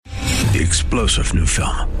The explosive new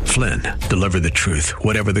film, Flynn, deliver the truth,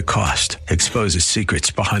 whatever the cost. Exposes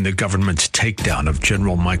secrets behind the government's takedown of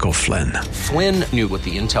General Michael Flynn. Flynn knew what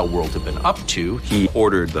the intel world had been up to. He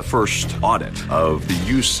ordered the first audit of the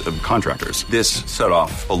use of contractors. This set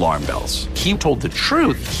off alarm bells. He told the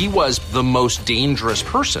truth. He was the most dangerous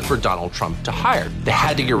person for Donald Trump to hire. They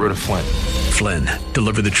had to get rid of Flynn. Flynn,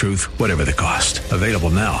 deliver the truth, whatever the cost. Available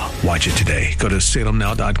now. Watch it today. Go to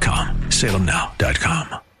salemnow.com.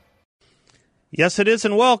 salemnow.com. Yes, it is,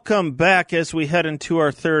 and welcome back as we head into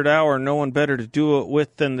our third hour. No one better to do it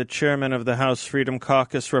with than the chairman of the House Freedom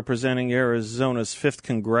Caucus representing Arizona's 5th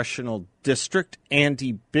Congressional District,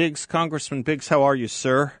 Andy Biggs. Congressman Biggs, how are you,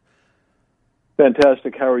 sir?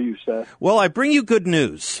 Fantastic. How are you, Seth? Well, I bring you good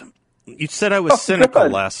news. You said I was cynical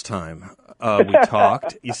last time we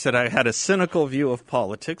talked. You said I had a cynical view of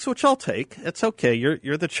politics, which I'll take. It's okay.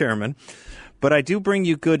 You're the chairman. But I do bring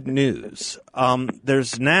you good news.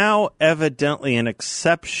 There's now evidently an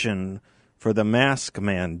exception for the mask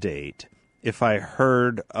mandate. If I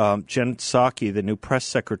heard Jen Psaki, the new press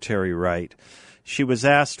secretary, right, she was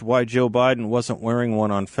asked why Joe Biden wasn't wearing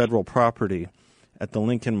one on federal property at the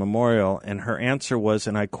Lincoln Memorial, and her answer was,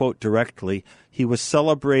 and I quote directly, he was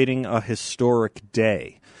celebrating a historic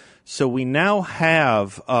day. So we now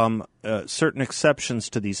have certain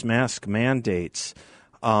exceptions to these mask mandates.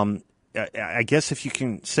 I guess if you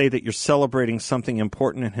can say that you're celebrating something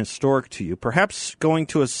important and historic to you, perhaps going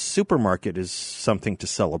to a supermarket is something to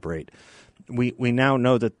celebrate. We now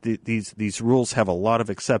know that these rules have a lot of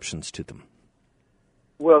exceptions to them.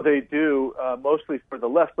 Well, they do, mostly for the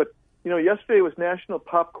left. But, yesterday was National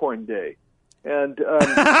Popcorn Day. And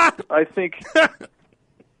I think,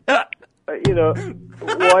 why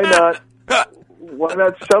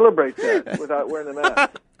not celebrate that without wearing a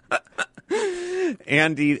mask?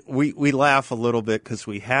 Andy, we laugh a little bit because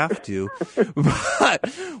we have to, but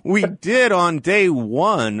we did on day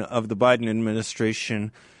one of the Biden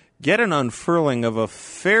administration get an unfurling of a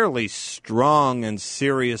fairly strong and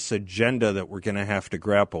serious agenda that we're going to have to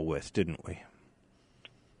grapple with, didn't we?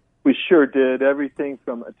 We sure did. Everything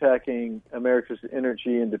from attacking America's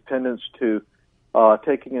energy independence to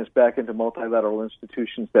taking us back into multilateral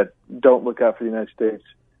institutions that don't look out for the United States,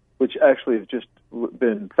 which actually have just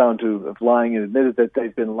been found to have lying and admitted that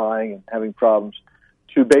they've been lying and having problems,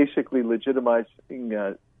 to basically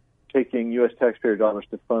legitimizing taking U.S. taxpayer dollars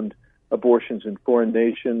to fund abortions in foreign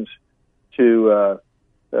nations, to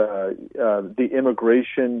the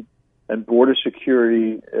immigration and border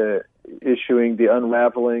security issuing, the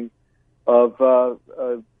unraveling of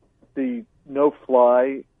the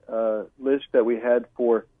no-fly list that we had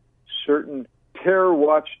for certain terror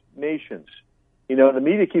watch nations. The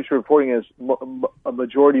media keeps reporting as a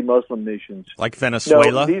majority Muslim nations. Like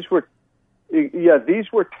Venezuela? No,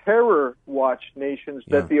 these were terror watch nations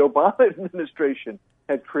that the Obama administration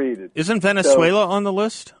had created. Isn't Venezuela on the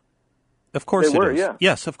list? Of course it is. Yeah.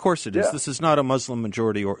 Yes, of course it is. Yeah. This is not a Muslim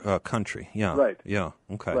majority country. Yeah. Right. Yeah.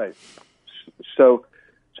 Okay. Right. So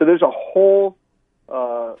there's a whole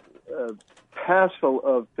passel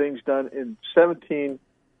of things done in 17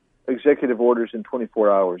 executive orders in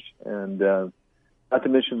 24 hours, and not to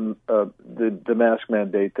mention the mask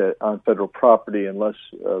mandate on federal property, unless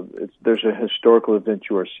there's a historical event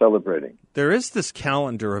you are celebrating. There is this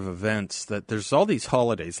calendar of events that there's all these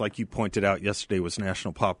holidays. Like you pointed out, yesterday was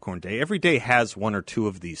National Popcorn Day. Every day has one or two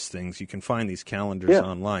of these things. You can find these calendars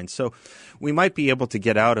online. So we might be able to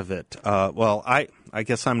get out of it. I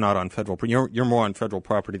guess I'm not on federal. You're more on federal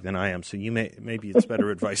property than I am, so maybe it's better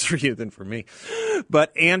advice for you than for me.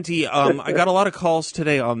 But Andy, I got a lot of calls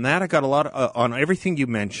today on that. I got a lot on everything you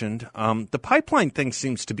mentioned. The pipeline thing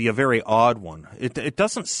seems to be a very odd one. It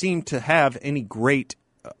doesn't seem to have any great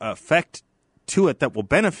effect to it that will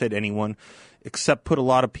benefit anyone, except put a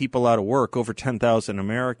lot of people out of work, over 10,000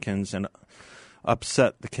 Americans, and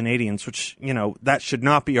upset the Canadians, which, that should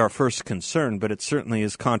not be our first concern, but it certainly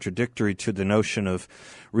is contradictory to the notion of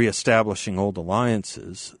reestablishing old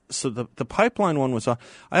alliances. So the pipeline one was odd.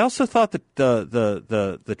 I also thought that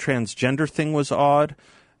the transgender thing was odd,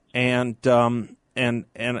 and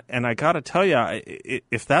I got to tell you,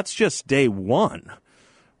 if that's just day one,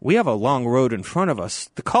 we have a long road in front of us.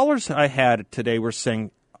 The callers I had today were saying,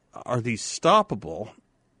 are these stoppable?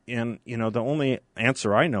 And, the only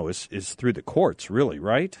answer I know is through the courts, really,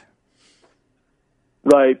 right?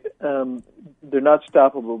 Right. They're not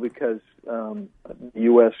stoppable because the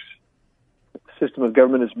U.S. system of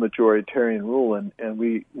government is majoritarian rule, and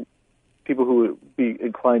people who would be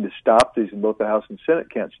inclined to stop these in both the House and Senate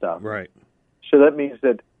can't stop. Right. So that means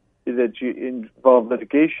that you involve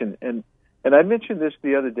litigation. And I mentioned this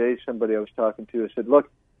the other day, somebody I was talking to. I said, look,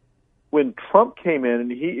 when Trump came in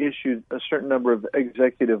and he issued a certain number of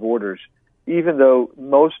executive orders, even though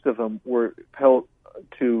most of them were held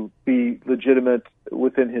to be legitimate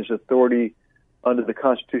within his authority under the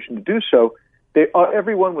Constitution to do so,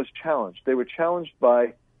 everyone was challenged. They were challenged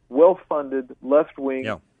by well-funded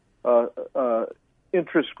left-wing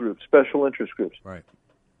interest groups, special interest groups. Right.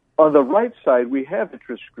 On the right side, we have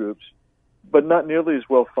interest groups, but not nearly as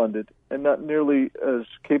well-funded and not nearly as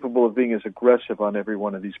capable of being as aggressive on every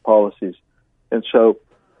one of these policies. And so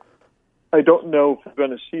I don't know if we're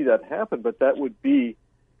going to see that happen, but that would be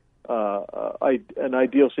an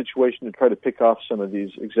ideal situation to try to pick off some of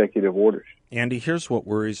these executive orders. Andy, here's what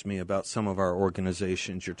worries me about some of our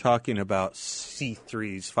organizations. You're talking about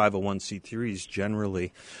C3s, 501c3s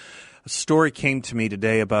generally. A story came to me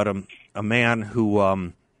today about a man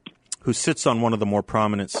who sits on one of the more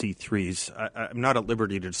prominent C3s. I'm not at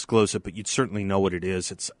liberty to disclose it, but you'd certainly know what it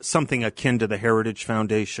is. It's something akin to the Heritage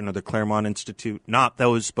Foundation or the Claremont Institute. Not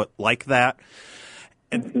those, but like that.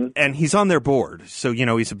 And he's on their board. So,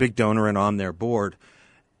 he's a big donor and on their board.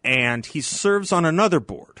 And he serves on another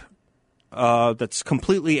board that's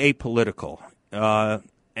completely apolitical.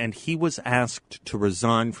 And he was asked to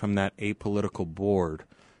resign from that apolitical board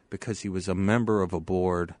because he was a member of a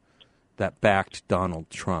board that backed Donald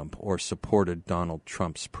Trump or supported Donald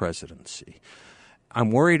Trump's presidency.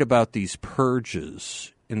 I'm worried about these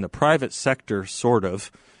purges in the private sector, sort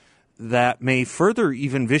of, that may further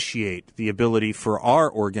even vitiate the ability for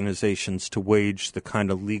our organizations to wage the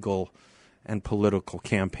kind of legal and political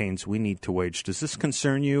campaigns we need to wage. Does this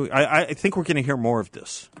concern you? I think we're going to hear more of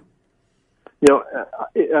this.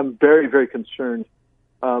 I'm very, very concerned.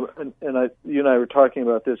 You and I were talking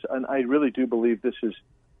about this, and I really do believe this is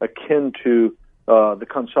akin to the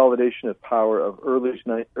consolidation of power of early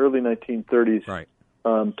 1930s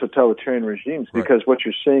totalitarian regimes. Because what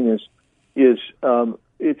you're seeing is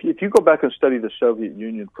if you go back and study the Soviet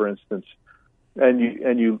Union, for instance, and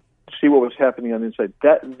you see what was happening on the inside,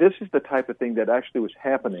 this is the type of thing that actually was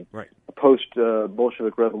happening post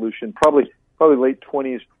Bolshevik Revolution, probably late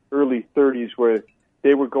 20s, early 30s, where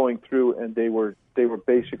they were going through and they were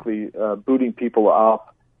basically booting people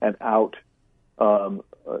up and out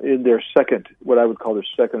in their what I would call their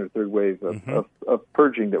second or third wave of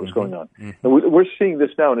purging that was going on. And we're seeing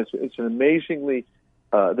this now, and it's an amazingly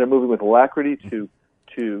they're moving with alacrity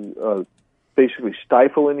to basically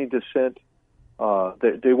stifle any dissent.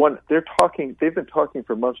 They've been talking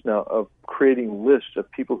for months now of creating lists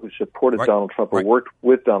of people who supported Donald Trump or worked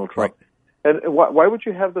with Donald Trump. And why would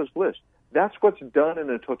you have those lists? That's what's done in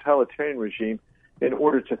a totalitarian regime in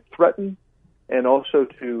order to threaten and also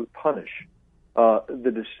to punish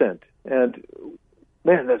the dissent. And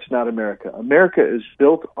man, that's not America. America is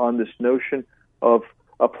built on this notion of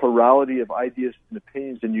a plurality of ideas and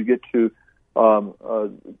opinions, and you get to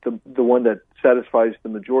the one that satisfies the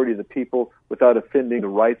majority of the people without offending the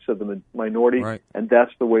rights of the minority, and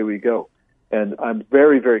that's the way we go. And I'm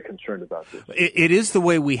very, very concerned about this. It is the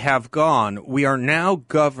way we have gone. We are now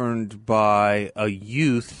governed by a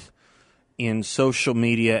youth in social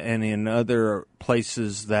media and in other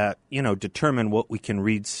places that, determine what we can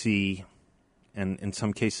read, see, and in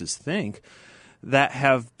some cases think, that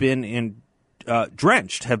have been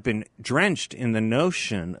drenched in the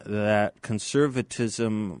notion that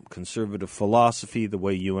conservatism, conservative philosophy, the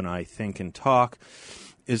way you and I think and talk,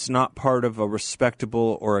 is not part of a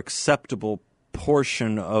respectable or acceptable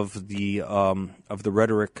portion of the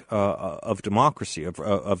rhetoric of democracy,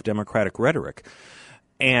 of democratic rhetoric.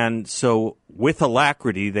 And so with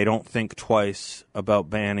alacrity, they don't think twice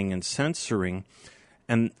about banning and censoring.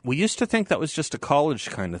 And we used to think that was just a college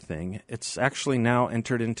kind of thing. It's actually now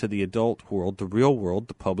entered into the adult world, the real world,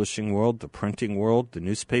 the publishing world, the printing world, the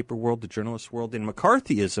newspaper world, the journalist world. In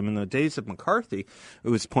McCarthyism, in the days of McCarthy, it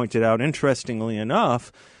was pointed out, interestingly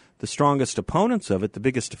enough, the strongest opponents of it, the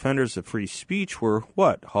biggest defenders of free speech were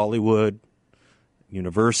what? Hollywood,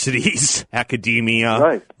 universities,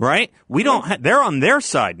 academia, right? We don't. They're on their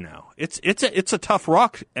side now. It's a tough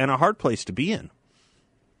rock and a hard place to be in.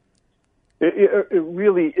 It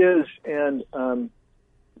really is, and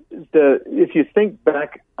if you think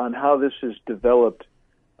back on how this has developed,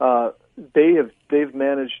 they've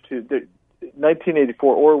managed to.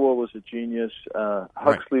 1984, Orwell was a genius.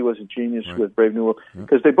 Huxley was a genius with Brave New World,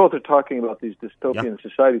 because they both are talking about these dystopian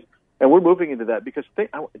societies, and we're moving into that. Because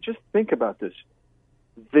just think about this: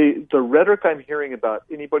 the rhetoric I'm hearing about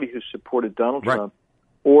anybody who supported Donald Trump,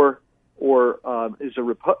 or is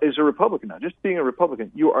a Republican now. Just being a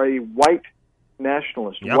Republican, you are a white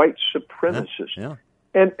nationalist, white supremacist,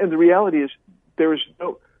 and the reality is there's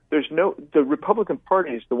no. The Republican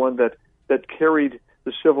Party is the one that carried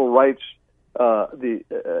the civil rights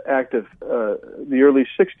act of the early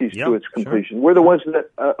 60s to its completion. Sure. We're the ones that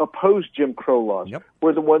opposed Jim Crow laws. Yep.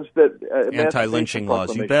 We're the ones that anti-lynching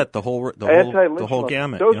laws. You bet the whole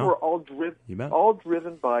gamut. Those were all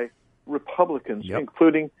driven by Republicans,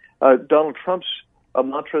 including Donald Trump's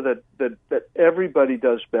mantra that everybody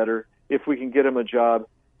does better if we can get him a job,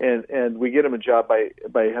 and we get him a job by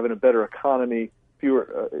having a better economy,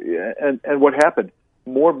 fewer and what happened?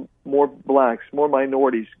 More blacks, more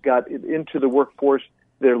minorities got into the workforce.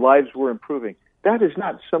 Their lives were improving. That is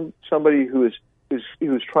not somebody who is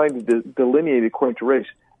trying to delineate according to race.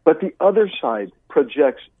 But the other side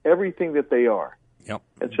projects everything that they are. Yep.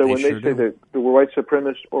 And so when they say that we're white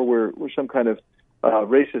supremacists or we're some kind of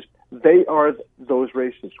racist, they are those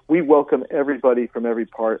racists. We welcome everybody from every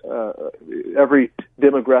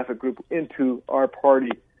demographic group into our party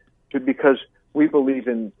because we believe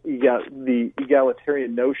in the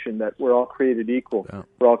egalitarian notion that we're all created equal. Yeah.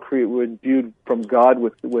 We're imbued from God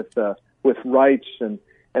with rights, and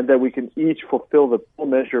that we can each fulfill the full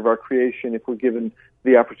measure of our creation if we're given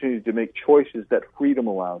the opportunity to make choices that freedom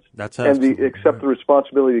allows. Accept the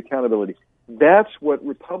responsibility, accountability. That's what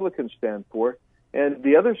Republicans stand for. And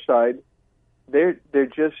the other side, they're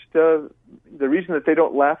just the reason that they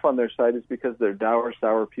don't laugh on their side is because they're dour,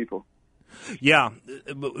 sour people. Yeah,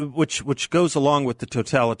 which goes along with the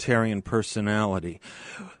totalitarian personality.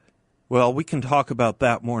 Well, we can talk about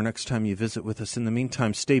that more next time you visit with us. In the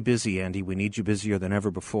meantime, stay busy, Andy. We need you busier than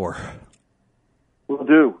ever before. Will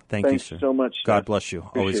do. Thanks you, sir. So much. God bless you.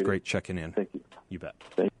 Appreciate Always it. great checking in. Thank you. You bet.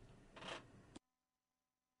 Thank you.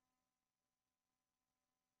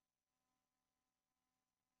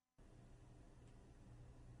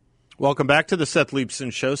 Welcome back to the Seth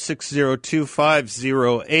Leibsohn Show,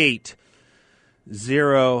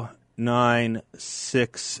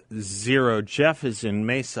 602-508-0960. Jeff is in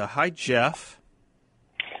Mesa. Hi, Jeff.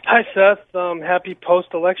 Hi, Seth. Happy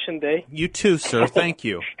post-election day. You too, sir. Thank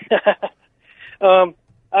you.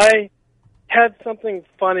 I had something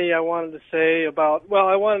funny I wanted to say I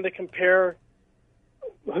wanted to compare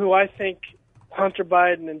who I think Hunter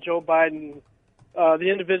Biden and Joe Biden, the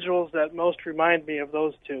individuals that most remind me of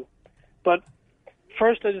those two. But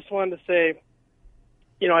first, I just wanted to say,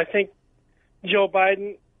 I think Joe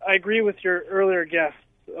Biden, I agree with your earlier guest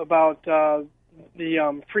about the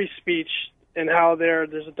free speech and how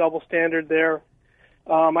there's a double standard there.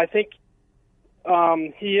 I think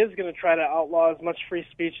he is going to try to outlaw as much free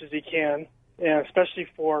speech as he can, and especially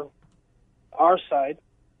for our side.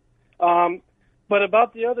 But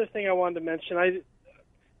about the other thing I wanted to mention,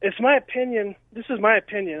 it's my opinion. This is my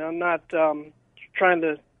opinion. I'm not trying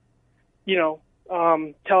to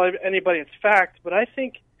tell anybody it's fact, but I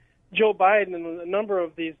think Joe Biden and a number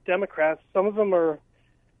of these Democrats, some of them are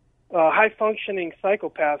high-functioning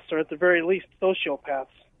psychopaths, or at the very least sociopaths,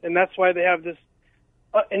 and that's why they have this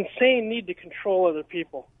insane need to control other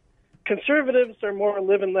people. Conservatives are more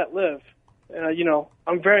live and let live.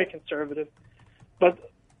 I'm very conservative, but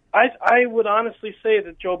I would honestly say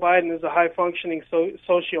that Joe Biden is a high-functioning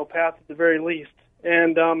sociopath at the very least.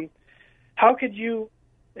 And how could you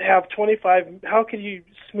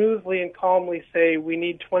smoothly and calmly say we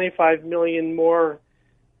need 25 million more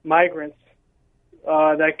migrants,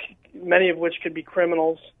 many of which could be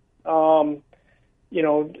criminals,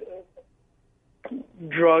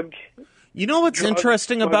 drug. You know what's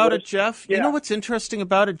interesting about it, Jeff? Yeah. You know what's interesting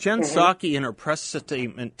about it? Jen Psaki, in her press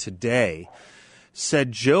statement today,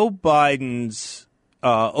 said Joe Biden's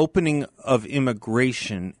opening of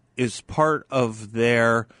immigration is part of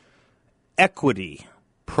their equity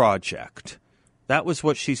project. That was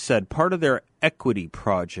what she said, part of their equity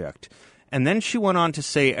project. And then she went on to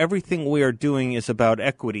say everything we are doing is about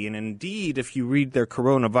equity. And indeed, if you read their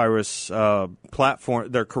coronavirus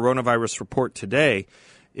platform, their coronavirus report today,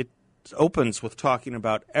 it opens with talking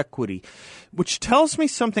about equity, which tells me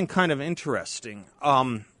something kind of interesting.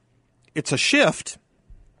 It's a shift.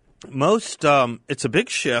 It's a big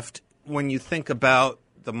shift when you think about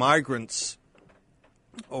the migrants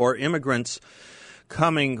or immigrants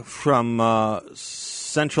coming from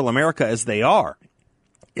Central America as they are.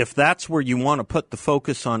 If that's where you want to put the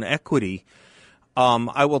focus on equity,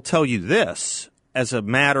 I will tell you this, as a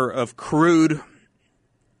matter of crude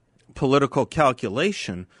political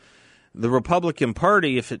calculation, the Republican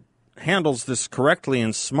Party, if it handles this correctly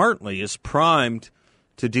and smartly, is primed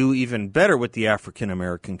to do even better with the African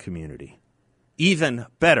American community. Even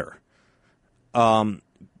better.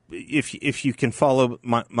 If you can follow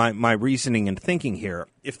my reasoning and thinking here,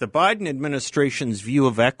 if the Biden administration's view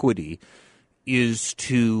of equity is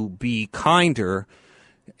to be kinder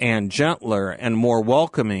and gentler and more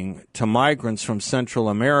welcoming to migrants from Central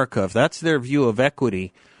America, if that's their view of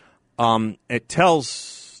equity, It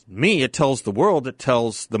tells me, it tells the world, it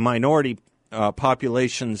tells the minority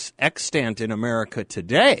populations extant in America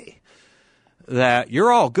today that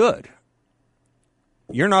you're all good.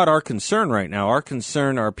 You're not our concern right now. Our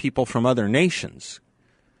concern are people from other nations.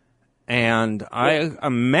 And I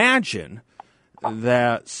imagine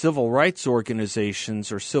that civil rights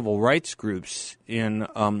organizations or civil rights groups in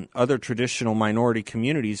other traditional minority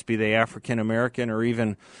communities, be they African American or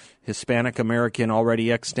even Hispanic American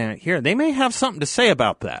already extant here, they may have something to say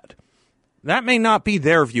about that. That may not be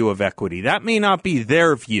their view of equity. That may not be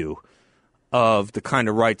their view of the kind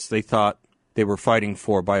of rights they thought they were fighting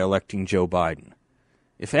for by electing Joe Biden.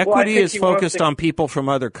 If equity is focused on people from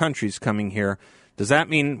other countries coming here, does that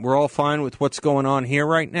mean we're all fine with what's going on here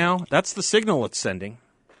right now? That's the signal it's sending.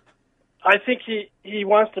 I think he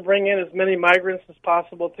wants to bring in as many migrants as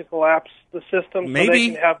possible to collapse the system so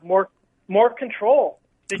they can have more control.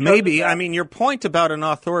 Maybe. I mean, your point about an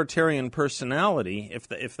authoritarian personality,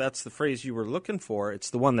 if that's the phrase you were looking for,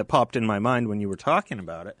 it's the one that popped in my mind when you were talking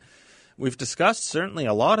about it. We've discussed certainly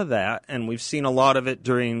a lot of that, and we've seen a lot of it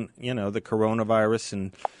during, the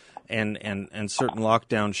coronavirus and certain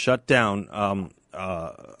lockdown, shutdown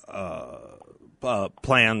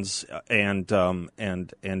plans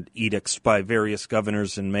and edicts by various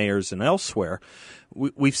governors and mayors and elsewhere.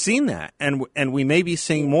 We've seen that, and we may be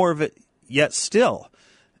seeing more of it yet still.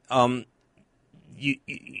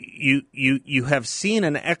 You have seen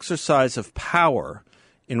an exercise of power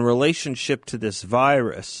in relationship to this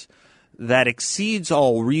virus that exceeds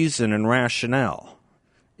all reason and rationale.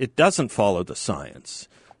 It doesn't follow the science.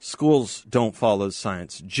 Schools don't follow the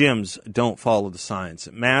science. Gyms don't follow the science.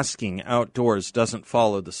 Masking outdoors doesn't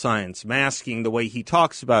follow the science. Masking the way he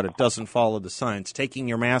talks about it doesn't follow the science. Taking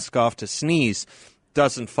your mask off to sneeze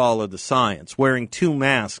doesn't follow the science. Wearing 2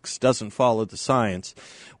 masks doesn't follow the science.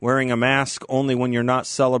 Wearing a mask only when you're not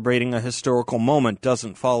celebrating a historical moment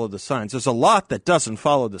doesn't follow the science. There's a lot that doesn't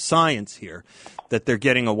follow the science here that they're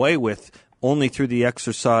getting away with only through the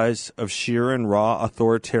exercise of sheer and raw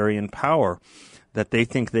authoritarian power that they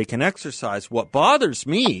think they can exercise. What bothers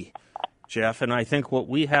me, Jeff, and I think what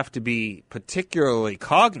we have to be particularly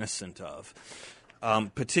cognizant of,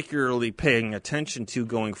 particularly paying attention to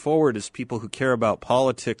going forward as people who care about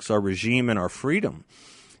politics, our regime, and our freedom,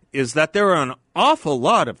 is that there are an awful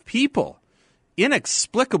lot of people,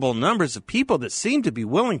 inexplicable numbers of people that seem to be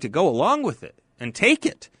willing to go along with it and take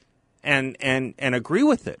it and agree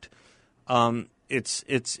with it. It's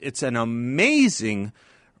an amazing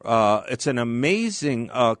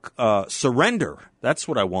surrender. That's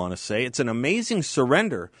what I want to say. It's an amazing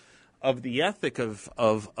surrender of the ethic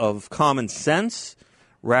of common sense,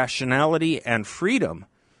 rationality, and freedom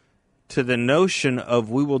to the notion of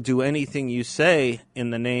we will do anything you say in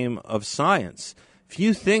the name of science.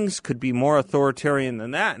 Few things could be more authoritarian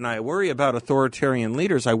than that, and I worry about authoritarian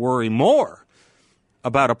leaders. I worry more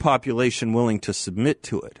about a population willing to submit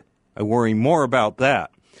to it. I worry more about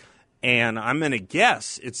that. And I'm going to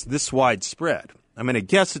guess it's this widespread.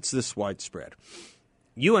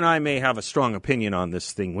 You and I may have a strong opinion on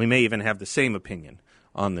this thing. We may even have the same opinion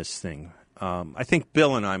on this thing. I think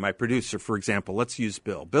Bill and I, my producer, for example, let's use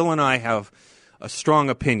Bill. Bill and I have a strong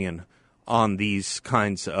opinion on these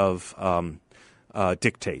kinds of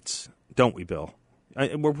dictates, don't we, Bill?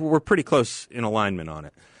 We're pretty close in alignment on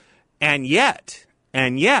it. And yet,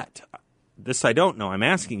 this I don't know, I'm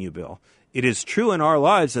asking you, Bill, it is true in our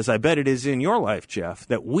lives, as I bet it is in your life, Jeff,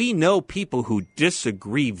 that we know people who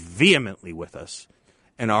disagree vehemently with us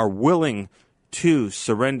and are willing to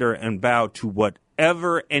surrender and bow to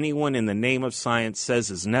whatever anyone in the name of science says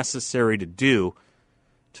is necessary to do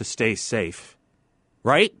to stay safe.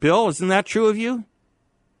 Right, Bill? Isn't that true of you?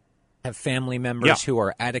 Have family members who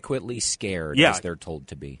are adequately scared as they're told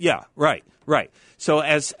to be. Yeah, right. So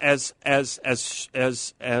as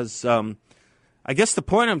I guess the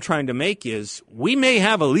point I'm trying to make is we may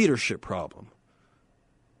have a leadership problem.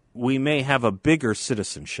 We may have a bigger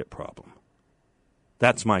citizenship problem.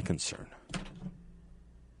 That's my concern.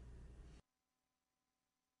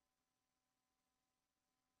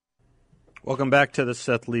 Welcome back to the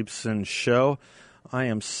Seth Leibsohn Show. I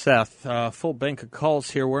am Seth. Full bank of calls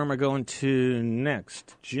here. Where am I going to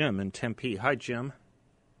next? Jim in Tempe. Hi, Jim.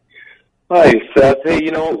 Hi, Seth. Hey,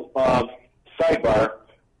 sidebar.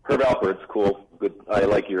 Herb Alpert's cool. Good. I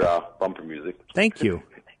like your bumper music. Thank you.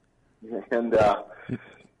 And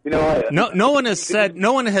no one has said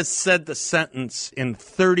the sentence in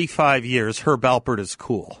 35 years. Herb Alpert is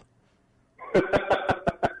cool.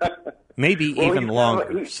 Maybe even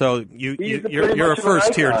longer. So you're a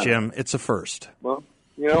first here, Jim. It's a first. Well,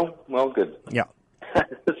 good. Yeah.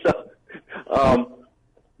 So,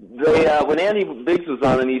 when Andy Biggs was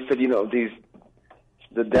on, and he said,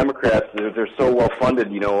 the Democrats, they're so well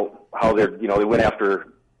funded, how they went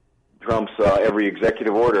after Trump's every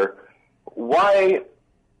executive order. Why?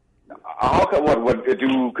 How come? What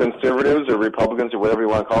do conservatives or Republicans or whatever you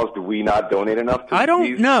want to call us? Do we not donate enough? To I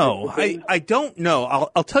don't know. I don't know.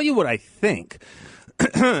 I'll tell you what I think,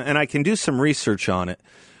 and I can do some research on it.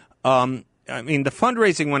 I mean, the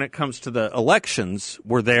fundraising when it comes to the elections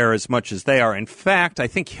were there as much as they are. In fact, I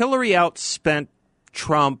think Hillary outspent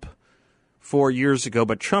Trump 4 years ago,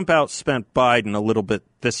 but Trump outspent Biden a little bit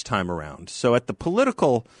this time around. So at the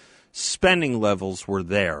political spending levels were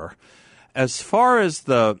there. As far as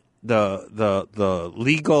the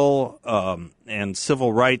legal and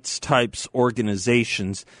civil rights types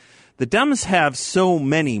organizations, the Dems have so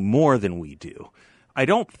many more than we do. I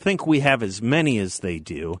don't think we have as many as they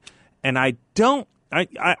do, and I know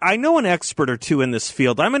an expert or two in this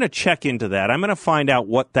field. I'm going to check into that. I'm going to find out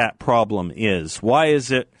what that problem is. Why is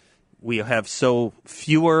it we have so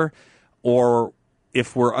fewer, or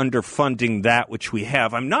if we're underfunding that which we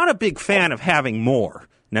have? I'm not a big fan of having more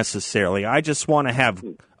necessarily. I just want to have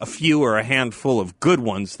a few or a handful of good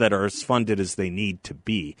ones that are as funded as they need to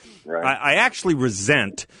be. Right. I actually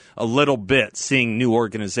resent a little bit seeing new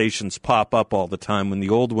organizations pop up all the time when the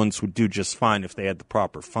old ones would do just fine if they had the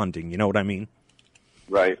proper funding. You know what I mean?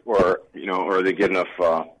 Right. Or they get enough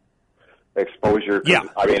exposure. Yeah.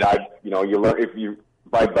 I mean, you learn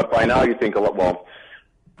by now you think a lot. Well,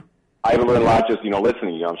 I've learned a lot just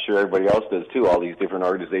listening. I'm sure everybody else does too. All these different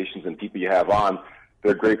organizations and people you have on.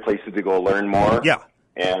 They're great places to go learn more. Yeah.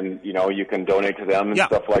 And, you can donate to them and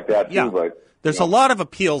stuff like that, too. Yeah. But there's a lot of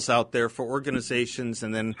appeals out there for organizations,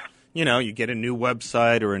 and then, you get a new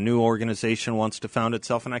website or a new organization wants to found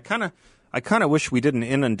itself. And I kind of wish we didn't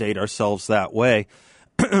inundate ourselves that way.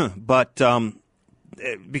 But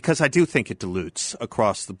because I do think it dilutes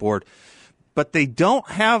across the board. But they don't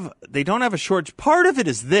have a shortage. Part of it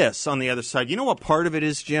is this on the other side. You know what part of it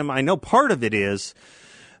is, Jim? I know part of it is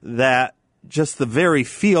that just the very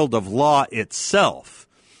field of law itself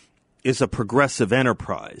is a progressive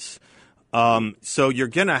enterprise. So you're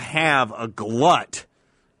going to have a glut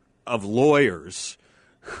of lawyers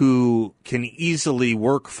who can easily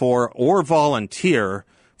work for or volunteer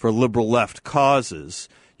for liberal left causes.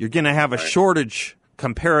 You're going to have a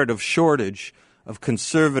comparative shortage of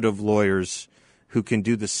conservative lawyers who can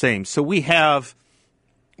do the same. So we have,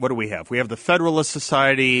 what do we have? We have the Federalist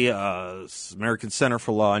Society, American Center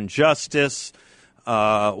for Law and Justice,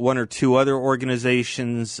 one or two other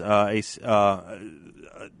organizations, but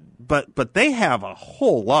they have a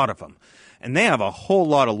whole lot of them, and they have a whole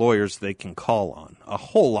lot of lawyers they can call on, a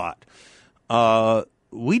whole lot.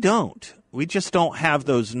 We don't. We just don't have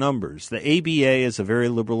those numbers. The ABA is a very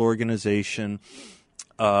liberal organization.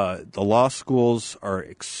 The law schools are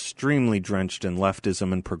extremely drenched in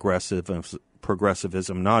leftism and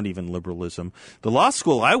progressivism, not even liberalism. The law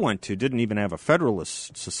school I went to didn't even have a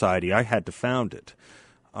Federalist Society. I had to found it.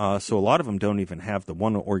 So a lot of them don't even have the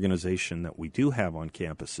one organization that we do have on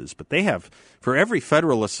campuses. But they have, for every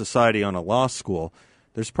Federalist Society on a law school,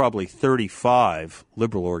 there's probably 35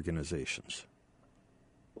 liberal organizations.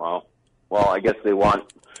 Wow. Well, I guess they want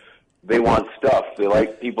stuff. They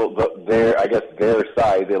like people, their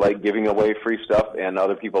side. They like giving away free stuff, and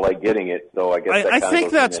other people like getting it. So I guess I think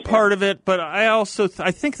that's part of it. But I also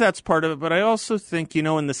think that's part of it. But I also think in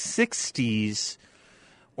the 60s,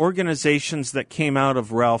 organizations that came out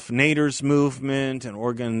of Ralph Nader's movement and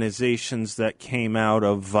organizations that came out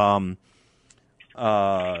of the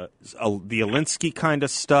Alinsky kind of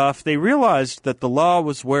stuff, they realized that the law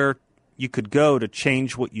was where you could go to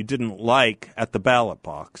change what you didn't like at the ballot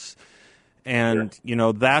box. And,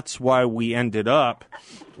 that's why we ended up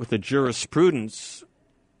with a jurisprudence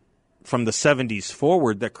from the 70s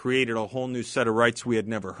forward that created a whole new set of rights we had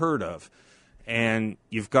never heard of. And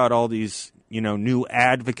you've got all these, new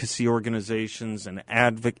advocacy organizations and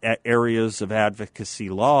areas of advocacy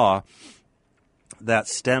law that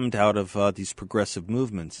stemmed out of these progressive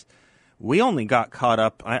movements. We only got caught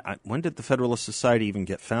up. When did the Federalist Society even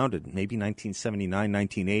get founded? Maybe 1979,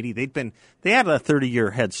 1980. They had a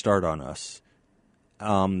 30-year head start on us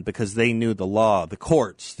because they knew the law, the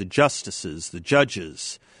courts, the justices, the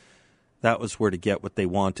judges. That was where to get what they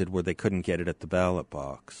wanted, where they couldn't get it at the ballot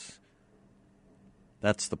box.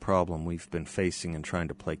 That's the problem we've been facing and trying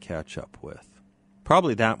to play catch-up with.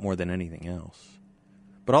 Probably that more than anything else.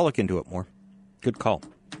 But I'll look into it more. Good call.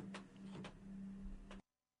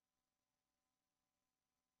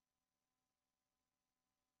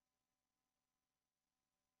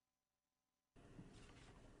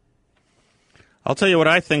 I'll tell you what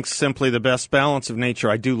I think simply the best. Balance of Nature.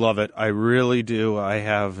 I do love it. I really do. I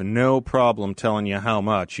have no problem telling you how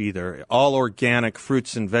much either. All organic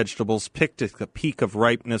fruits and vegetables picked at the peak of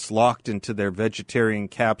ripeness, locked into their vegetarian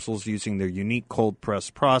capsules using their unique cold press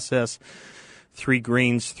process. 3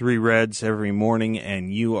 greens, 3 reds every morning,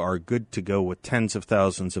 and you are good to go with tens of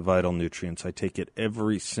thousands of vital nutrients. I take it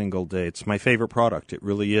every single day. It's my favorite product. It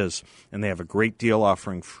really is. And they have a great deal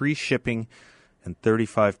offering free shipping and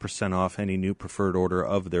 35% off any new preferred order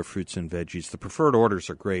of their fruits and veggies. The preferred orders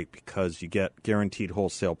are great because you get guaranteed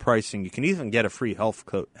wholesale pricing. You can even get a free health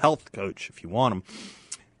coach if you want them.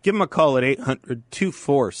 Give them a call at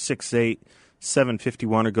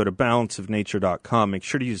 800-2468-751 or go to balanceofnature.com. Make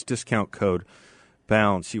sure to use discount code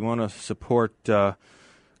BALANCE. You want to support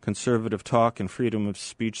conservative talk and freedom of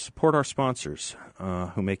speech, support our sponsors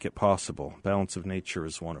who make it possible. Balance of Nature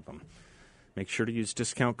is one of them. Make sure to use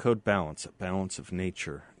discount code BALANCE at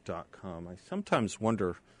balanceofnature.com. I sometimes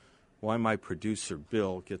wonder why my producer,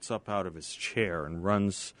 Bill, gets up out of his chair and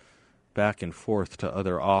runs back and forth to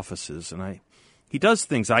other offices. And he does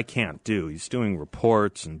things I can't do. He's doing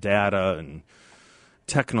reports and data and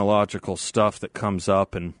technological stuff that comes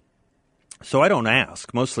up. And so I don't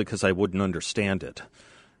ask, mostly because I wouldn't understand it.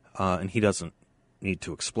 And he doesn't need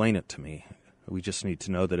to explain it to me. We just need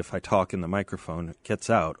to know that if I talk in the microphone, it gets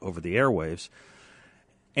out over the airwaves.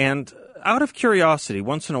 And out of curiosity,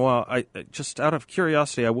 once in a while, I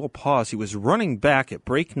will pause. He was running back at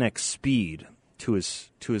breakneck speed to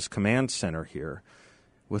his command center here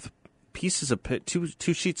with pieces of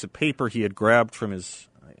two sheets of paper he had grabbed from his,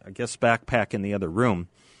 I guess, backpack in the other room,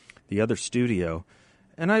 the other studio.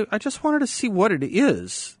 And I just wanted to see what it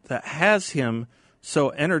is that has him so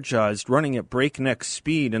energized, running at breakneck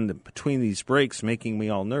speed between these breaks, making me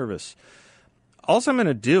all nervous. All I'm going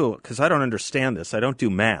to do, because I don't understand this, I don't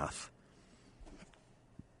do math.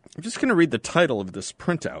 I'm just going to read the title of this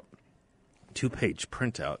printout, 2-page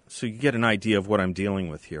printout, so you get an idea of what I'm dealing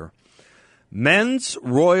with here. Men's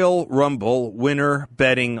Royal Rumble winner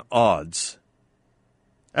betting odds.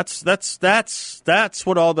 That's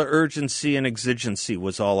what all the urgency and exigency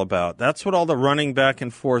was all about. That's what all the running back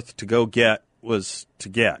and forth to go get was to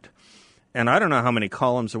get. And I don't know how many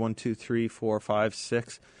columns are 1, 2, 3, 4, 5,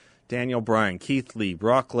 6. Daniel Bryan, Keith Lee,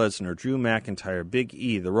 Brock Lesnar, Drew McIntyre, Big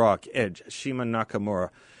E, The Rock, Edge, Shima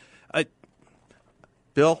Nakamura.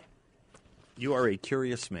 Bill, you are a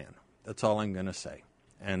curious man. That's all I'm going to say.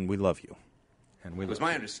 And we love you. And it was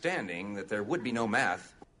my understanding that there would be no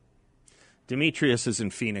math. Demetrius is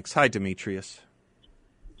in Phoenix. Hi, Demetrius.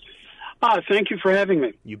 Thank you for having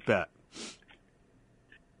me. You bet.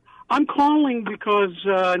 I'm calling because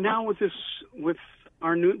now with this new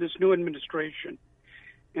administration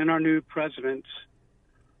and our new president,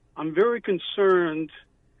 I'm very concerned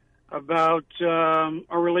about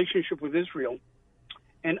our relationship with Israel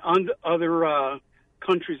and other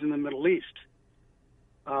countries in the Middle East.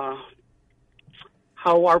 How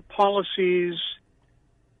our policies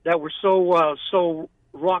that were so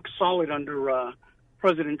rock solid under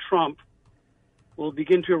President Trump will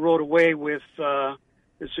begin to erode away with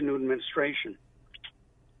this new administration.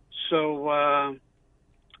 So I'm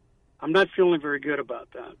not feeling very good about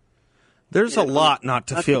that. There's a lot not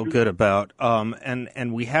to feel good about,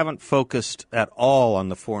 and we haven't focused at all on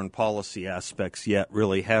the foreign policy aspects yet,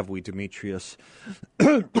 really, have we, Demetrius?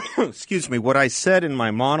 Excuse me. What I said in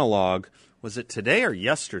my monologue, was it today or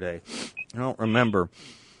yesterday? I don't remember.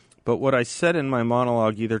 But what I said in my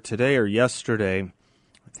monologue either today or yesterday,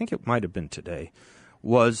 I think it might have been today,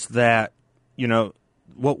 was that,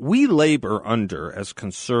 what we labor under as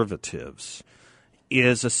conservatives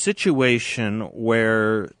is a situation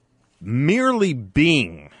where merely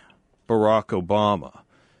being Barack Obama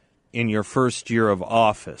in your first year of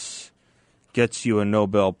office gets you a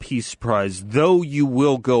Nobel Peace Prize, though you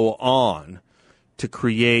will go on to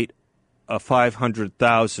create a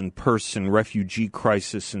 500,000-person refugee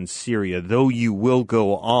crisis in Syria, though you will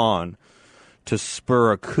go on to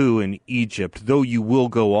spur a coup in Egypt, though you will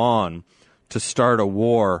go on to start a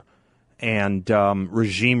war and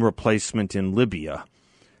regime replacement in Libya.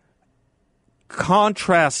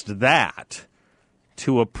 Contrast that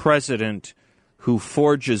to a president who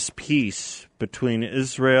forges peace between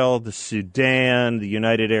Israel, the Sudan, the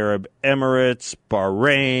United Arab Emirates,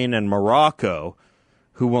 Bahrain, and Morocco,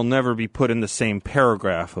 who will never be put in the same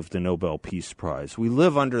paragraph of the Nobel Peace Prize. We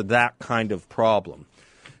live under that kind of problem.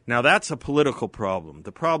 Now, that's a political problem.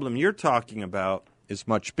 The problem you're talking about is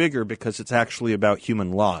much bigger because it's actually about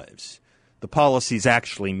human lives. The policies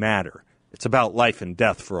actually matter. It's about life and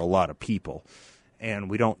death for a lot of people. And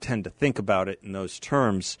we don't tend to think about it in those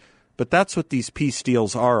terms, But that's what these peace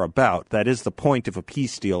deals are about. That is the point of a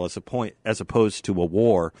peace deal as opposed to a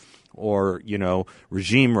war or,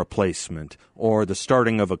 regime replacement or the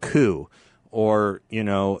starting of a coup or,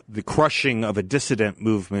 the crushing of a dissident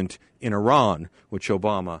movement in Iran, which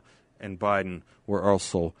Obama and Biden were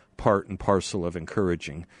also part and parcel of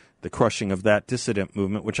encouraging. The crushing of that dissident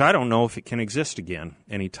movement, which I don't know if it can exist again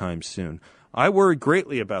anytime soon. I worry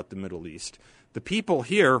greatly about the Middle East. The people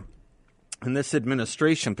here in this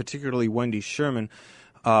administration, particularly Wendy Sherman,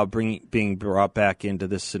 being brought back into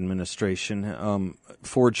this administration,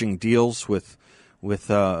 forging deals with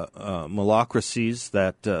malocracies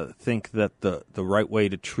that think that the right way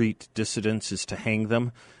to treat dissidents is to hang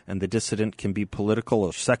them, and the dissident can be political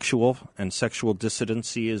or sexual, and sexual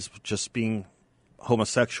dissidency is just being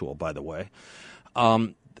homosexual, by the way.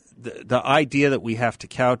 The idea that we have to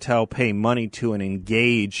kowtow, pay money to, and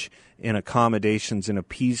engage in accommodations and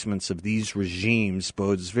appeasements of these regimes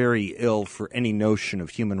bodes very ill for any notion of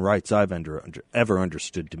human rights I've ever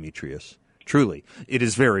understood, Demetrius. Truly, it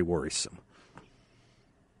is very worrisome.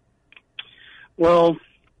 Well,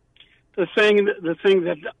 the thing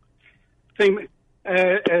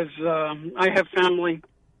as I have family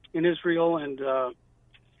in Israel,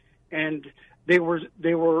 and they were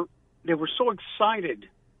so excited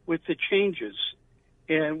with the changes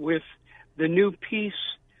and with the new peace,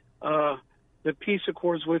 the peace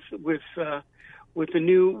accords with the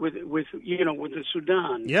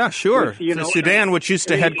Sudan. Yeah, sure. The Sudan, which used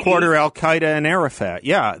to headquarter Al Qaeda and Arafat.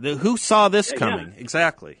 Yeah, who saw this coming? Yeah.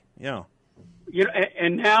 Exactly. Yeah.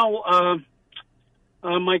 And now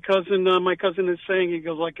my cousin is saying, he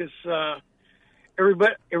goes like this.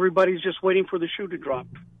 Everybody's just waiting for the shoe to drop.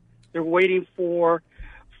 They're waiting for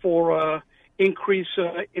increased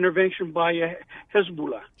intervention by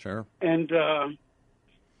Hezbollah. Sure. And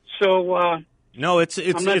no, it's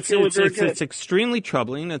extremely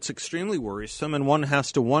troubling. It's extremely worrisome, and one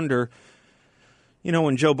has to wonder.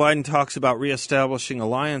 When Joe Biden talks about reestablishing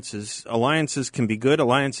alliances can be good,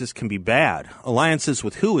 alliances can be bad. Alliances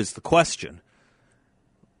with who is the question?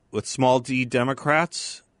 With small d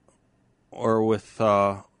Democrats or with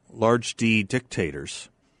large D dictators?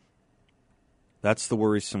 That's the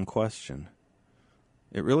worrisome question.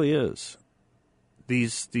 It really is.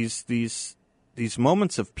 These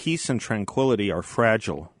moments of peace and tranquility are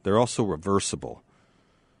fragile. They're also reversible.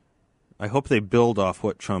 I hope they build off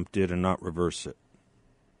what Trump did and not reverse it.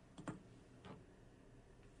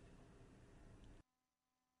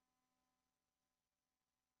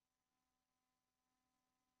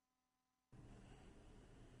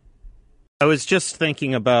 I was just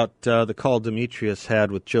thinking about the call Demetrius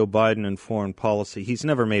had with Joe Biden and foreign policy. He's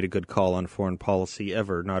never made a good call on foreign policy,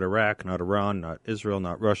 ever. Not Iraq, not Iran, not Israel,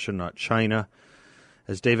 not Russia, not China.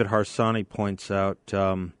 As David Harsanyi points out,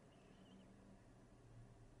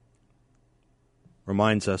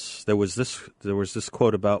 reminds us, there was this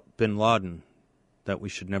quote about bin Laden that we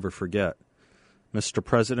should never forget. Mr.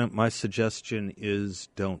 President, my suggestion is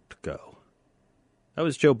don't go. That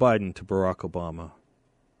was Joe Biden to Barack Obama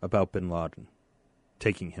about bin Laden,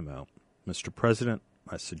 taking him out. Mr. President,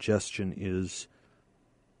 my suggestion is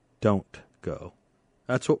don't go.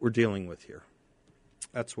 That's what we're dealing with here.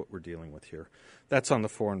 That's on the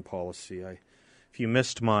foreign policy. If you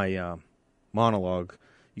missed my monologue,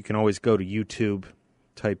 you can always go to YouTube,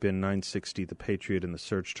 type in 960 The Patriot in the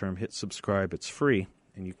search term, hit subscribe. It's free,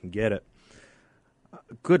 and you can get it.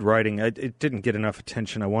 Good writing. It didn't get enough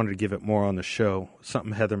attention. I wanted to give it more on the show.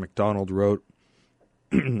 Something Heather McDonald wrote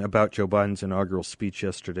about Joe Biden's inaugural speech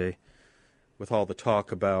yesterday, with all the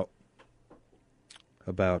talk about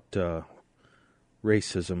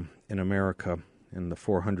racism in America. In the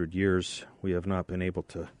 400 years, we have not been able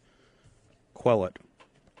to quell it.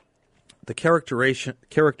 The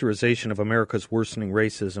characterization of America's worsening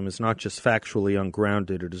racism is not just factually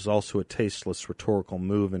ungrounded, it is also a tasteless rhetorical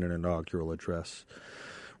move in an inaugural address.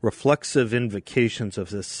 Reflexive invocations of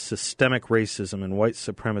this systemic racism and white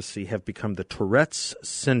supremacy have become the Tourette's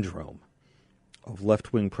syndrome of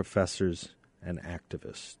left-wing professors and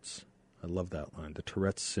activists. I love that line, the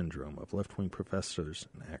Tourette's syndrome of left-wing professors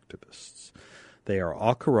and activists. They are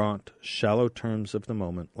au courant, shallow terms of the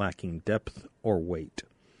moment, lacking depth or weight.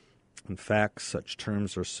 In fact, such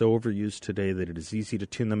terms are so overused today that it is easy to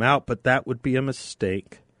tune them out, but that would be a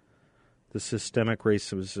mistake. The systemic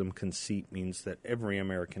racism conceit means that every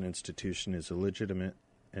American institution is illegitimate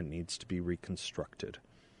and needs to be reconstructed.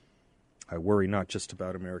 I worry not just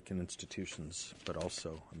about American institutions, but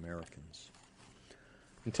also Americans.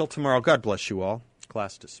 Until tomorrow, God bless you all.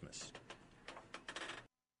 Class dismissed.